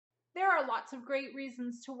There are lots of great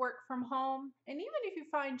reasons to work from home, and even if you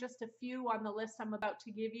find just a few on the list I'm about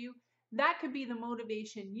to give you, that could be the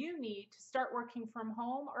motivation you need to start working from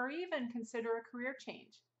home or even consider a career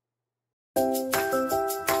change.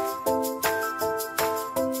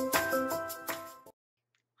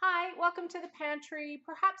 Hi, welcome to the pantry.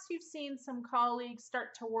 Perhaps you've seen some colleagues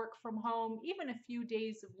start to work from home even a few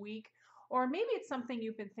days a week, or maybe it's something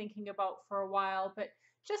you've been thinking about for a while, but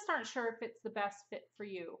just aren't sure if it's the best fit for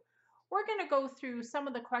you. We're going to go through some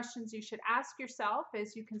of the questions you should ask yourself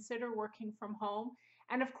as you consider working from home,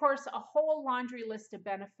 and of course, a whole laundry list of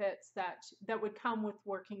benefits that would come with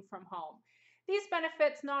working from home. These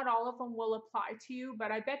benefits, not all of them will apply to you,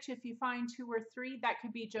 but I bet you if you find two or three, that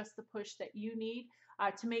could be just the push that you need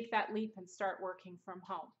to make that leap and start working from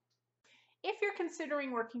home. If you're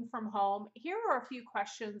considering working from home, here are a few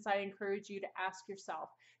questions I encourage you to ask yourself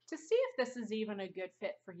to see if this is even a good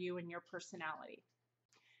fit for you and your personality.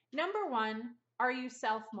 Number one, are you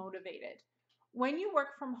self-motivated? When you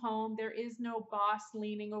work from home, there is no boss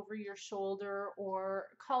leaning over your shoulder or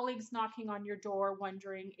colleagues knocking on your door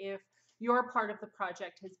wondering if your part of the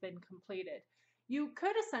project has been completed. You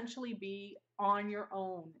could essentially be on your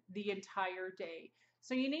own the entire day.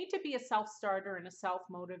 So you need to be a self-starter and a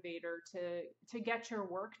self-motivator to get your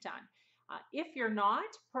work done. If you're not,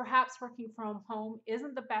 perhaps working from home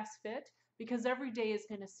isn't the best fit because every day is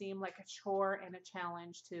going to seem like a chore and a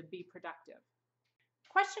challenge to be productive.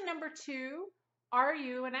 Question number two, are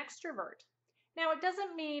you an extrovert? Now, it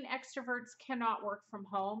doesn't mean extroverts cannot work from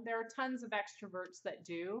home. There are tons of extroverts that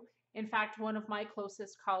do. In fact, one of my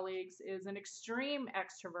closest colleagues is an extreme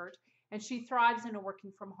extrovert, and she thrives in a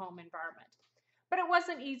working from home environment. But it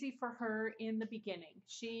wasn't easy for her in the beginning.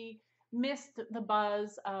 She missed the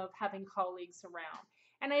buzz of having colleagues around.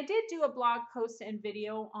 And I did do a blog post and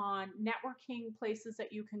video on networking places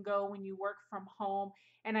that you can go when you work from home,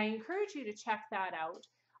 and I encourage you to check that out.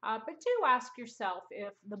 But do ask yourself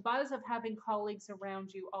if the buzz of having colleagues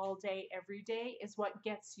around you all day, every day is what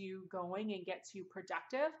gets you going and gets you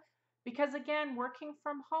productive. Because again, working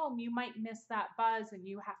from home, you might miss that buzz and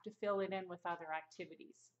you have to fill it in with other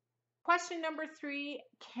activities. Question number three,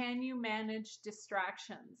 can you manage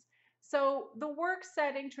distractions? So the work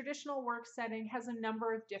setting, traditional work setting, has a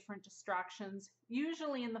number of different distractions,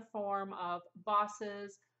 usually in the form of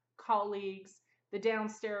bosses, colleagues, the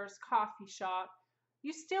downstairs coffee shop.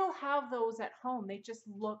 You still have those at home, they just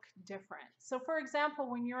look different. So for example,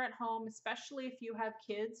 when you're at home, especially if you have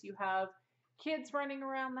kids running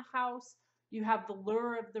around the house, you have the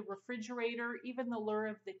lure of the refrigerator, even the lure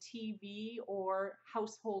of the TV or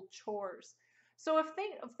household chores. So if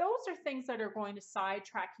those are things that are going to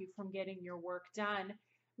sidetrack you from getting your work done,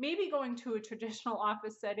 maybe going to a traditional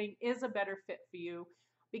office setting is a better fit for you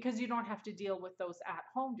because you don't have to deal with those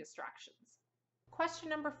at-home distractions. Question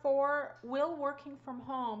number four, will working from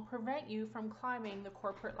home prevent you from climbing the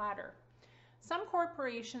corporate ladder? Some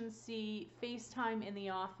corporations see face time in the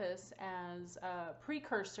office as a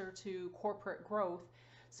precursor to corporate growth.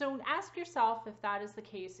 So ask yourself if that is the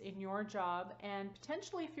case in your job and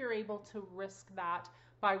potentially if you're able to risk that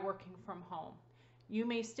by working from home. You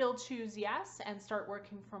may still choose yes and start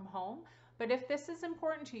working from home, but if this is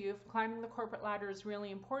important to you, if climbing the corporate ladder is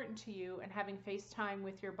really important to you and having face time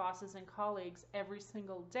with your bosses and colleagues every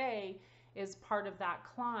single day is part of that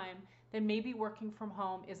climb, then maybe working from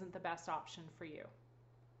home isn't the best option for you.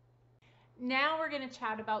 Now we're going to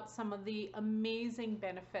chat about some of the amazing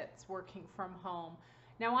benefits working from home.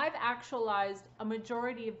 Now I've actualized a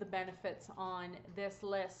majority of the benefits on this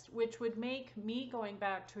list, which would make me going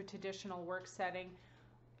back to a traditional work setting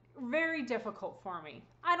very difficult for me.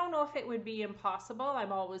 I don't know if it would be impossible.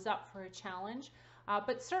 I'm always up for a challenge,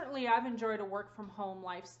 but certainly I've enjoyed a work from home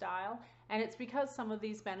lifestyle, and it's because some of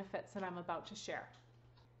these benefits that I'm about to share.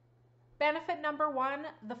 Benefit number one,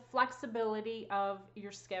 the flexibility of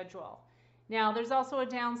your schedule. Now, there's also a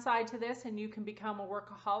downside to this, and you can become a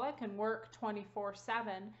workaholic and work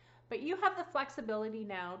 24/7, but you have the flexibility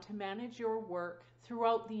now to manage your work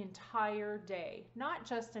throughout the entire day, not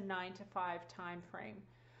just a 9 to 5 time frame.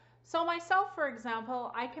 So myself, for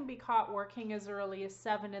example, I can be caught working as early as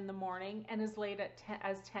 7 in the morning and as late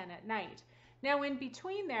as 10 at night. Now in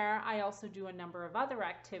between there, I also do a number of other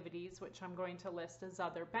activities, which I'm going to list as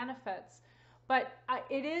other benefits. But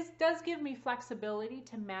does give me flexibility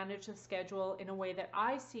to manage the schedule in a way that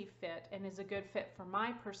I see fit and is a good fit for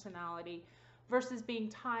my personality versus being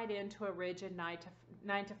tied into a rigid 9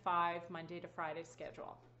 to 5, Monday to Friday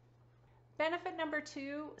schedule. Benefit number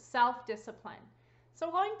two, self-discipline. So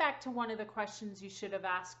going back to one of the questions you should have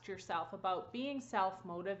asked yourself about being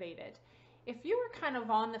self-motivated, if you were kind of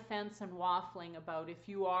on the fence and waffling about if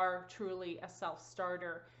you are truly a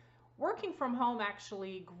self-starter, working from home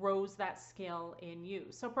actually grows that skill in you.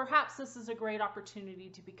 So perhaps this is a great opportunity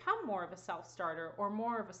to become more of a self-starter or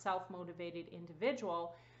more of a self-motivated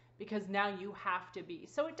individual, because now you have to be.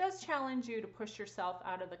 So it does challenge you to push yourself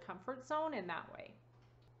out of the comfort zone in that way.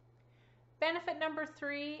 Benefit number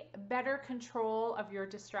 3, better control of your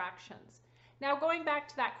distractions. Now, going back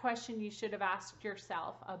to that question you should have asked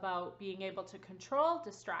yourself about being able to control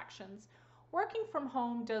distractions, working from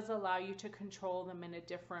home does allow you to control them in a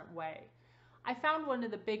different way. I found one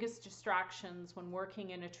of the biggest distractions when working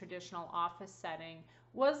in a traditional office setting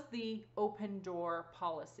was the open door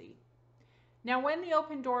policy. Now, when the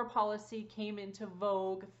open door policy came into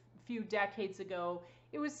vogue a few decades ago,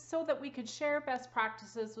 it was so that we could share best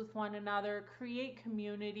practices with one another, create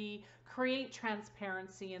community, create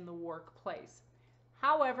transparency in the workplace.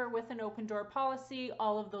 However, with an open door policy,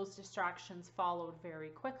 all of those distractions followed very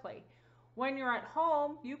quickly. When you're at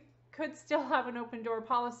home, you could still have an open door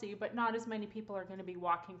policy, but not as many people are going to be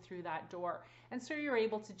walking through that door. And so you're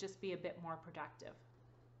able to just be a bit more productive.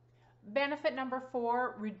 Benefit number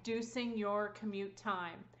 4, reducing your commute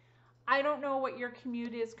time. I don't know what your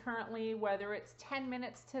commute is currently, whether it's 10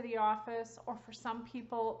 minutes to the office or for some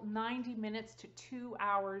people 90 minutes to 2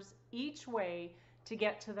 hours each way to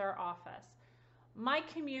get to their office. My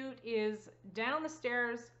commute is down the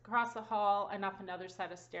stairs, across the hall, and up another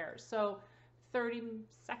set of stairs. So 30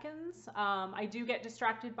 seconds. I do get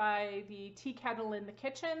distracted by the tea kettle in the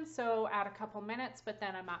kitchen, so add a couple minutes, but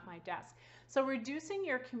then I'm at my desk. So reducing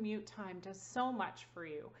your commute time does so much for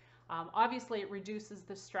you. Obviously, it reduces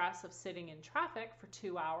the stress of sitting in traffic for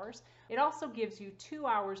 2 hours. It also gives you 2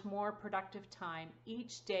 hours more productive time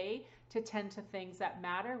each day to tend to things that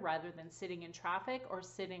matter rather than sitting in traffic or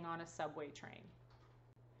sitting on a subway train.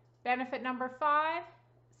 Benefit number 5,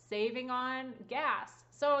 saving on gas.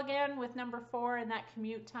 So again, with number 4 and that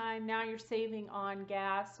commute time, now you're saving on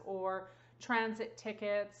gas or transit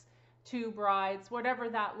tickets, tube rides, whatever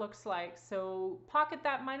that looks like. So pocket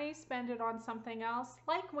that money, spend it on something else,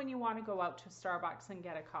 like when you want to go out to Starbucks and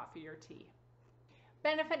get a coffee or tea.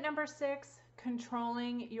 Benefit number 6,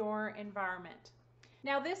 controlling your environment.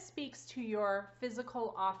 Now this speaks to your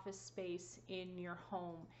physical office space in your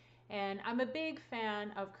home. And I'm a big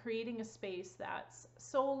fan of creating a space that's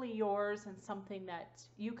solely yours and something that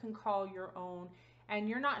you can call your own, and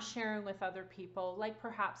you're not sharing with other people, like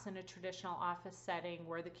perhaps in a traditional office setting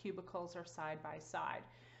where the cubicles are side by side.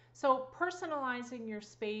 So personalizing your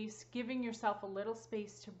space, giving yourself a little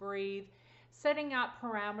space to breathe, setting up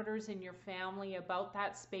parameters in your family about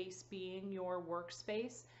that space being your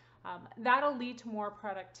workspace, that'll lead to more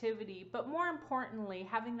productivity. But more importantly,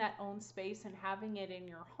 having that own space and having it in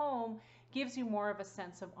your home gives you more of a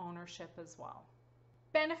sense of ownership as well.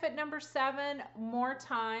 Benefit number 7, more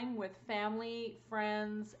time with family,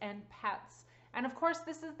 friends, and pets. And of course,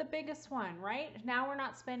 this is the biggest one, right? Now we're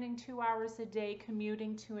not spending 2 hours a day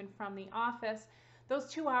commuting to and from the office.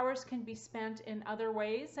 Those 2 hours can be spent in other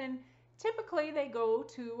ways, and typically they go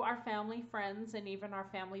to our family, friends, and even our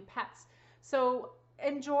family pets. So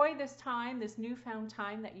enjoy this time, this newfound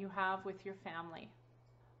time that you have with your family.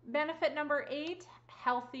 Benefit number 8,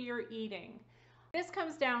 healthier eating. This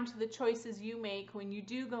comes down to the choices you make when you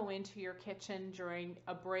do go into your kitchen during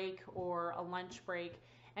a break or a lunch break,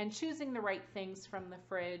 and choosing the right things from the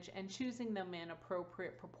fridge and choosing them in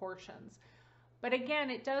appropriate proportions. But again,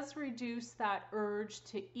 it does reduce that urge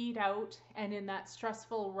to eat out and in that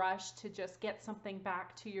stressful rush to just get something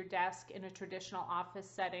back to your desk in a traditional office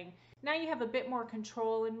setting. Now you have a bit more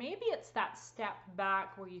control, and maybe it's that step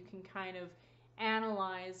back where you can kind of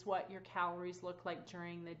analyze what your calories look like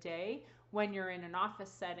during the day when you're in an office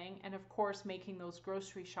setting, and of course making those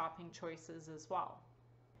grocery shopping choices as well.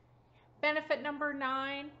 Benefit number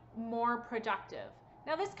 9, more productive.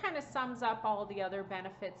 Now this kind of sums up all the other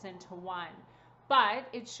benefits into one, but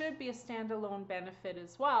it should be a standalone benefit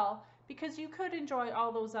as well, because you could enjoy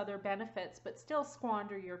all those other benefits but still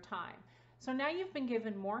squander your time. So now you've been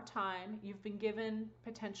given more time, you've been given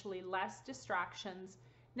potentially less distractions.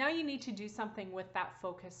 Now you need to do something with that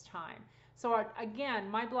focused time. So again,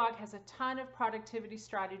 my blog has a ton of productivity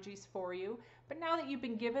strategies for you, but now that you've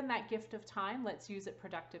been given that gift of time, let's use it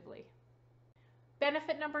productively.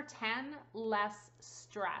 Benefit number 10, less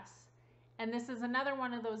stress. And this is another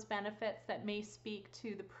one of those benefits that may speak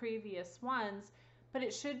to the previous ones, but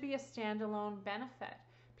it should be a standalone benefit,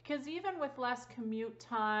 because even with less commute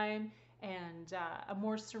time and a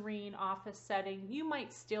more serene office setting, you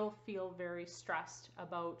might still feel very stressed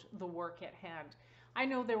about the work at hand. I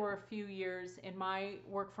know there were a few years in my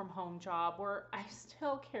work from home job where I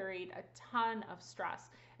still carried a ton of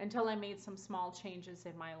stress until I made some small changes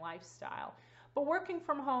in my lifestyle. But working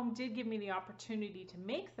from home did give me the opportunity to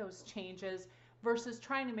make those changes versus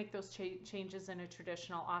trying to make those changes in a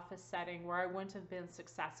traditional office setting where I wouldn't have been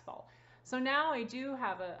successful. So now I do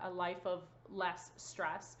have a life of less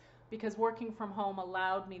stress because working from home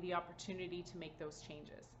allowed me the opportunity to make those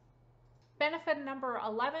changes. Benefit number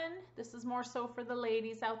 11, this is more so for the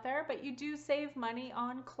ladies out there, but you do save money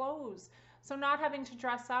on clothes. So not having to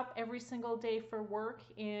dress up every single day for work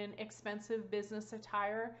in expensive business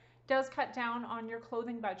attire does cut down on your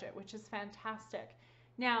clothing budget, which is fantastic.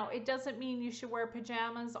 Now, it doesn't mean you should wear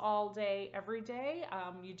pajamas all day, every day.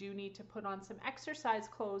 You do need to put on some exercise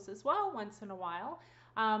clothes as well once in a while.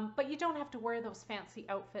 But you don't have to wear those fancy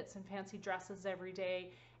outfits and fancy dresses every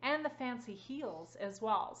day, and the fancy heels as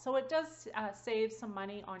well. So it does save some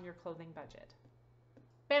money on your clothing budget.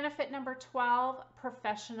 Benefit number 12,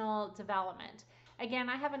 professional development. Again,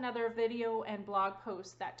 I have another video and blog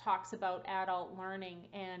post that talks about adult learning.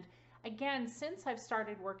 And again, since I've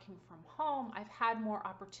started working from home, I've had more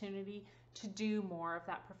opportunity to do more of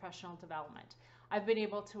that professional development. I've been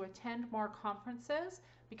able to attend more conferences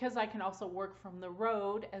because I can also work from the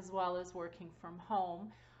road as well as working from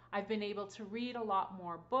home. I've been able to read a lot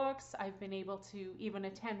more books. I've been able to even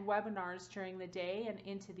attend webinars during the day and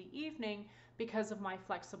into the evening because of my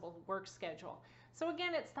flexible work schedule. So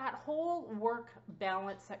again, it's that whole work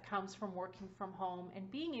balance that comes from working from home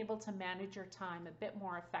and being able to manage your time a bit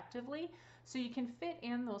more effectively so you can fit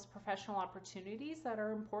in those professional opportunities that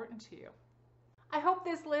are important to you. I hope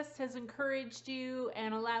this list has encouraged you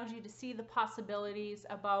and allowed you to see the possibilities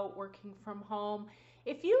about working from home.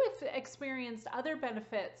 If you have experienced other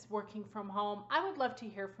benefits working from home, I would love to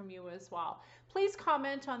hear from you as well. Please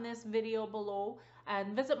comment on this video below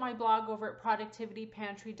and visit my blog over at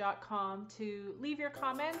productivitypantry.com to leave your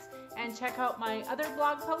comments and check out my other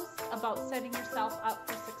blog posts about setting yourself up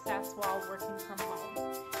for success while working from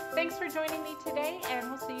home. Thanks for joining me today, and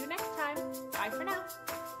we'll see you next time. Bye for now.